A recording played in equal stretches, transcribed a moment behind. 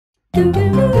Rocky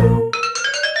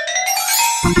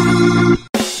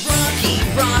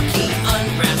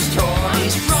unwraps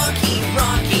toys. Rocky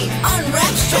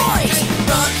unwraps toys.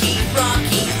 Rocky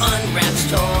unwraps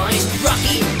toys.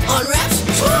 Rocky unwraps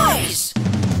toys.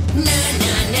 Na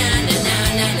na na na na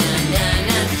na na na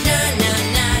na na na na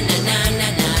na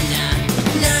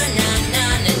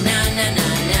na na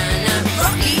na na.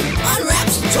 Rocky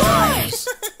unwraps toys.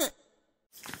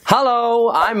 Hello,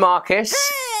 I'm Marcus.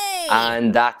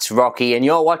 And that's Rocky, and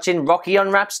you're watching Rocky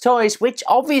Unwraps Toys, which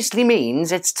obviously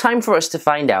means it's time for us to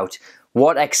find out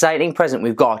what exciting present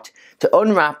we've got to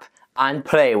unwrap and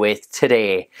play with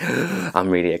today. I'm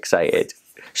really excited.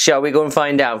 Shall we go and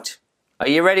find out? Are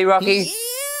you ready, Rocky?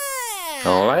 Yeah!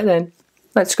 Alright then,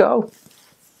 let's go.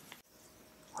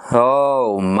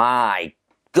 Oh my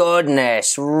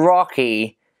goodness,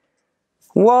 Rocky.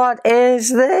 What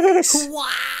is this? Wow!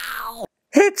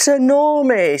 It's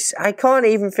enormous. I can't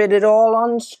even fit it all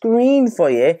on screen for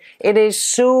you. It is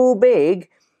so big.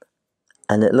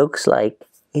 And it looks like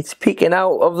it's peeking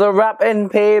out of the wrapping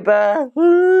paper.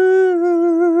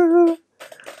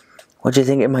 What do you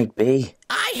think it might be?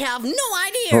 I have no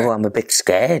idea. Oh, I'm a bit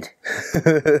scared.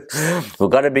 We've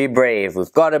got to be brave.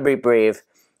 We've got to be brave.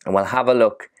 And we'll have a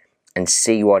look and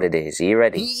see what it is. Are you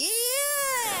ready?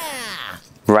 Yeah!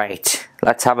 Right.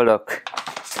 Let's have a look.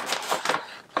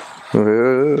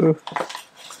 Whoa,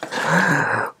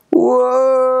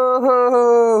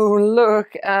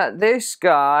 look at this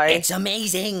guy. It's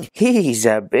amazing. He's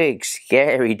a big,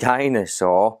 scary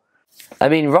dinosaur. I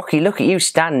mean, Rocky, look at you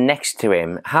standing next to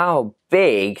him. How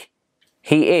big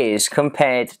he is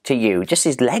compared to you. Just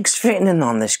his legs fitting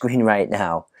on the screen right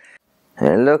now.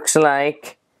 It looks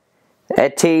like a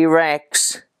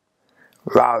T-Rex.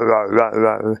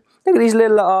 Look at his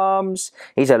little arms.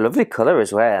 He's a lovely colour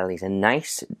as well. He's a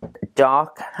nice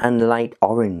dark and light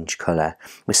orange colour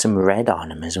with some red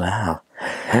on him as well.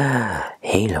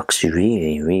 He looks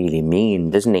really, really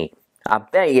mean, doesn't he? I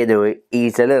bet you do.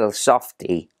 He's a little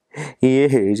softy. He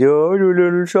is. Oh, a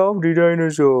little softy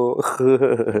dinosaur.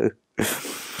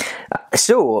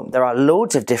 So, there are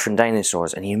loads of different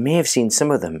dinosaurs, and you may have seen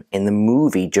some of them in the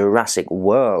movie Jurassic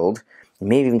World. You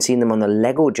may have even seen them on the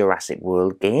Lego Jurassic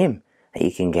World game that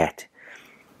you can get.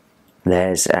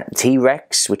 There's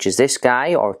T-Rex, which is this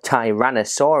guy, or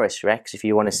Tyrannosaurus Rex, if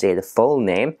you want to say the full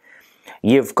name.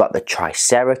 You've got the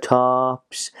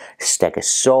Triceratops,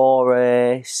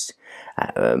 Stegosaurus,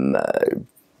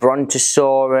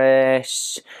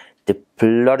 Brontosaurus,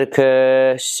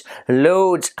 Diplodocus,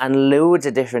 loads and loads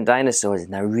of different dinosaurs,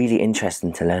 and they're really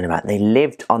interesting to learn about. They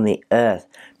lived on the earth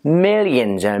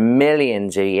millions and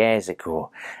millions of years ago,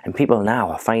 and people now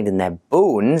are finding their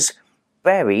bones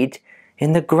buried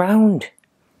in the ground.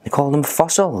 They call them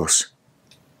fossils.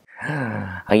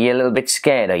 Are you a little bit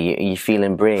scared? Are you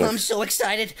feeling brave? I'm so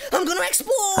excited. I'm going to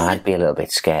explode. I'd be a little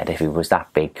bit scared if he was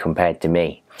that big compared to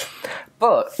me.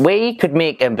 But we could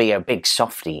make him be a big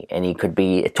softie, and he could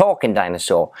be a talking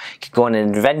dinosaur. He could go on an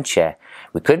adventure.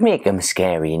 We could make him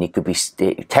scary, and he could be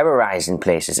terrorizing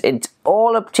places. It's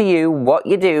all up to you what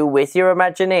you do with your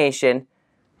imagination,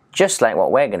 just like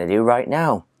what we're going to do right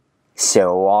now.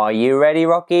 So, are you ready,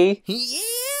 Rocky?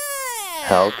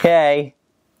 Yeah! Okay,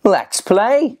 let's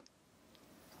play.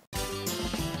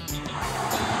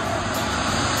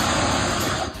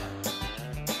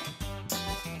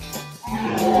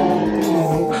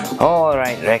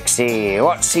 Alright, Rexy,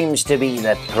 what seems to be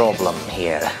the problem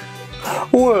here?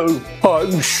 Well,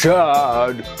 I'm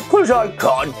sad, because I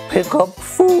can't pick up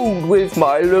food with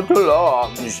my little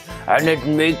arms, and it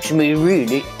makes me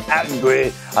really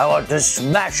angry. I want to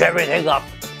smash everything up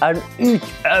and eat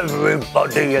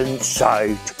everybody in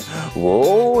sight.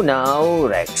 Whoa, now,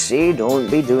 Rexy, don't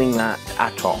be doing that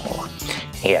at all.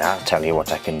 Here, I'll tell you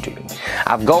what I can do.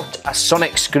 I've got a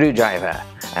sonic screwdriver,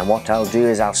 and what I'll do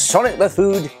is I'll sonic the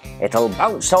food, it'll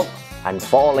bounce up and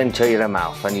fall into your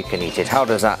mouth, and you can eat it. How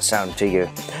does that sound to you?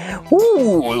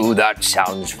 Ooh, that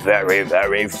sounds very,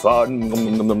 very fun.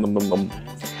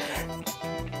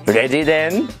 Ready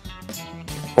then?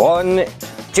 1,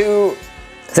 2,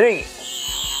 3.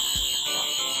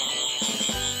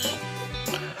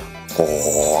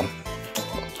 Oh.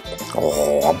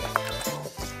 Oh.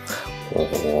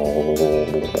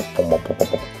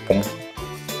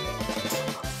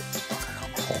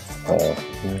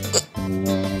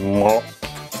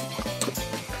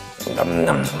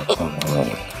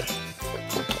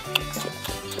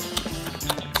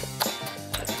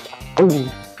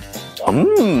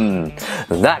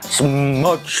 That's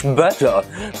much better.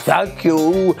 Thank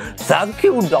you,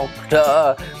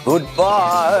 doctor.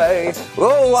 Goodbye.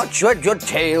 Oh, watch your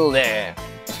tail there.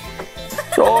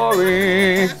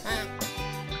 Sorry.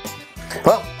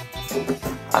 Well,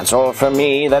 That's all from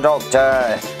me, the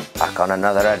Doctor. Back on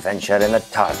another adventure in the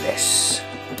TARDIS.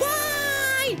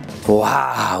 Bye!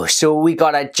 Wow, so we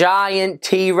got a giant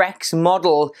T-Rex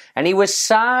model, and he was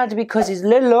sad because his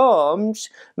little arms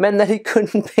meant that he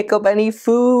couldn't pick up any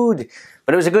food.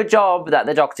 But it was a good job that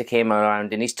the Doctor came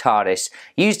around in his TARDIS,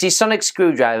 used his sonic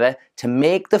screwdriver to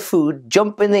make the food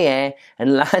jump in the air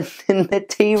and land in the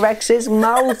T-Rex's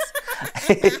mouth.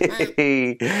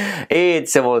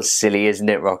 It's so silly, isn't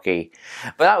it, Rocky?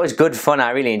 But that was good fun.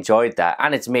 I really enjoyed that,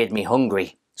 and it's made me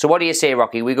hungry. So what do you say,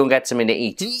 Rocky? We're going to get something to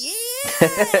eat.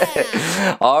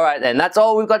 Yeah! Alright then, that's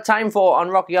all we've got time for on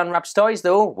Rocky Unwraps Toys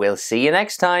though. We'll see you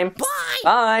next time. Bye!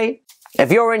 Bye!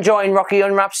 If you're enjoying Rocky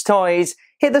Unwraps Toys,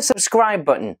 hit the subscribe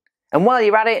button. And while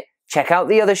you're at it, check out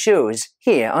the other shows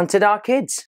here on TaDaKids.